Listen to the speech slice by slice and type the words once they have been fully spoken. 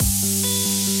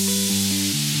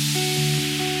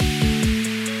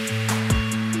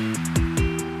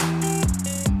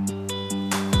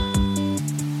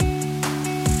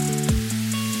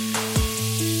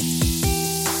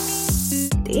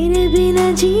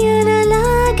जिया ना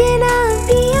लागे ना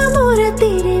पिया मोरा,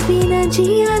 तेरे बिना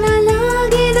जिया ना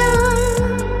लागे ना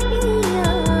पिया,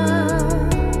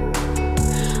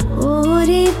 ओ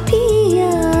रे पिया।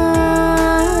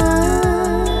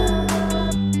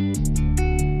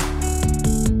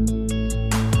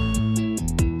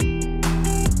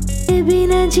 तेरे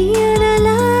बिना जिया ना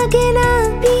लागे ना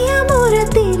पिया मोरा,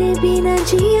 तेरे बिना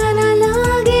जिया ना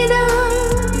लागे ना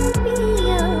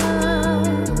पिया,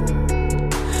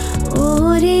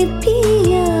 ओ रे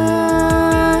पिया।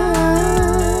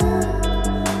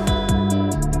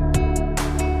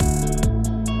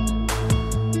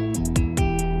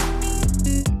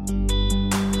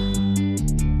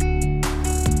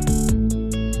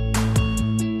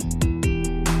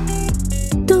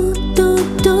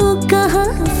 तू कहाँ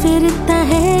फिरता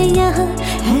है, यहाँ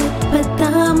है पता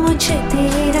मुझे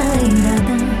तेरा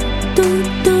इरादा।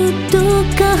 तू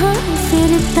कहाँ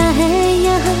फिरता है,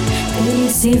 यहाँ तेरे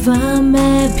सिवा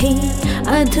मैं भी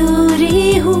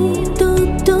अधूरी हूँ।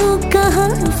 तू कहाँ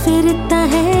फिरता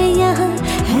है, यहाँ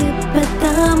है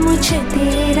पता मुझे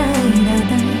तेरा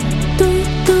इरादा।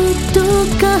 तू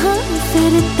कहाँ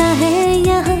फिरता है,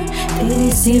 यहाँ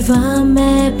तेरे सिवा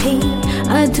मैं भी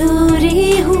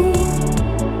अधूरी हूँ।